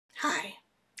Hi,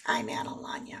 I'm Anna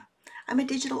Lanya. I'm a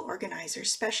digital organizer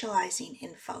specializing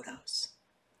in photos.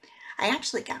 I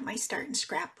actually got my start in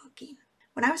scrapbooking.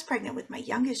 When I was pregnant with my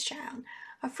youngest child,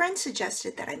 a friend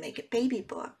suggested that I make a baby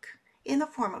book in the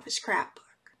form of a scrapbook.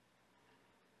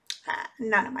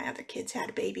 None of my other kids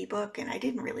had a baby book, and I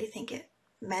didn't really think it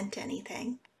meant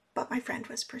anything, but my friend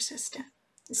was persistent.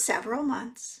 Several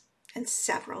months and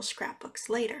several scrapbooks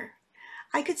later,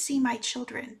 I could see my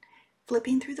children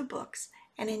flipping through the books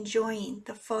and enjoying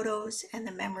the photos and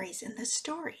the memories and the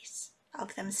stories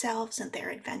of themselves and their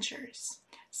adventures.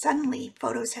 Suddenly,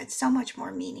 photos had so much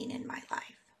more meaning in my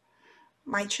life.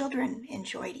 My children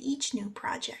enjoyed each new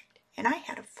project, and I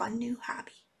had a fun new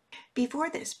hobby. Before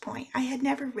this point, I had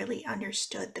never really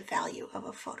understood the value of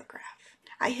a photograph.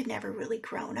 I had never really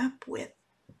grown up with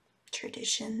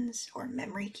traditions or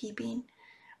memory keeping.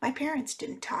 My parents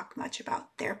didn't talk much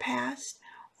about their past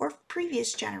or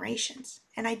previous generations,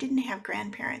 and I didn't have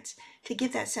grandparents to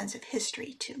give that sense of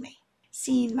history to me.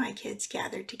 Seeing my kids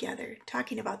gathered together,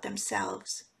 talking about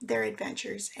themselves, their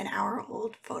adventures, and our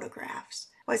old photographs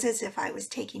was as if I was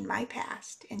taking my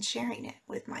past and sharing it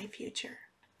with my future.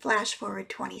 Flash forward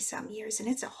 20-some years, and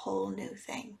it's a whole new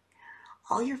thing.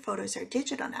 All your photos are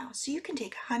digital now, so you can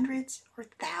take hundreds or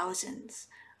thousands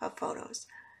of photos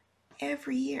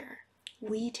every year.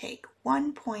 We take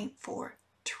 1.4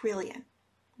 trillion,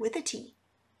 with a T,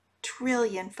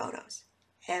 trillion photos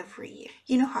every year.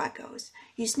 You know how it goes.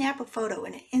 You snap a photo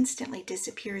and it instantly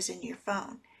disappears in your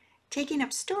phone, taking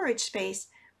up storage space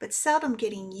but seldom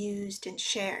getting used and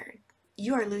shared.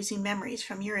 You are losing memories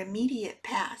from your immediate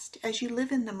past as you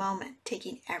live in the moment,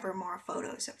 taking ever more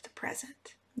photos of the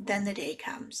present. Then the day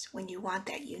comes when you want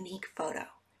that unique photo,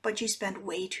 but you spend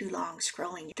way too long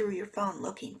scrolling through your phone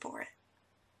looking for it,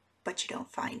 but you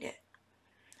don't find it.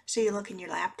 So you look in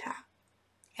your laptop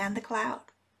and the cloud,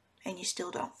 and you still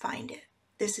don't find it.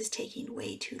 This is taking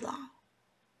way too long.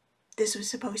 This was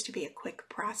supposed to be a quick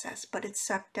process, but it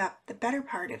sucked up the better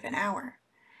part of an hour,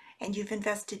 and you've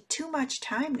invested too much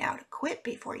time now to quit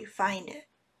before you find it.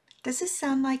 Does this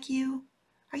sound like you?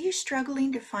 Are you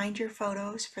struggling to find your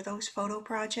photos for those photo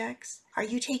projects? Are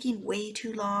you taking way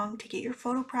too long to get your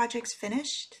photo projects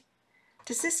finished?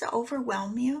 Does this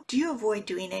overwhelm you? Do you avoid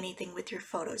doing anything with your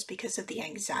photos because of the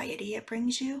anxiety it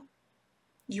brings you?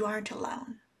 You aren't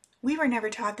alone. We were never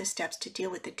taught the steps to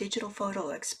deal with the digital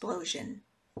photo explosion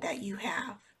that you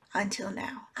have until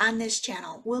now. On this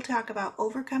channel, we'll talk about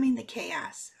overcoming the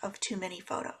chaos of too many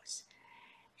photos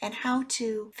and how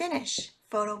to finish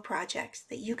photo projects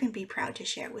that you can be proud to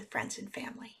share with friends and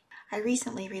family. I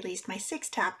recently released my 6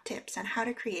 top tips on how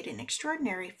to create an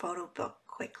extraordinary photo book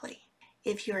quickly.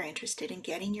 If you're interested in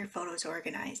getting your photos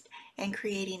organized and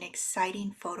creating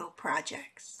exciting photo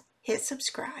projects, hit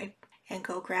subscribe and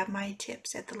go grab my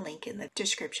tips at the link in the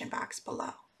description box below.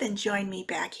 Then join me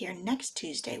back here next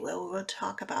Tuesday where we'll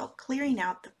talk about clearing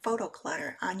out the photo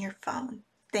clutter on your phone.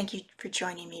 Thank you for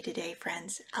joining me today,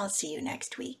 friends. I'll see you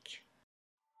next week.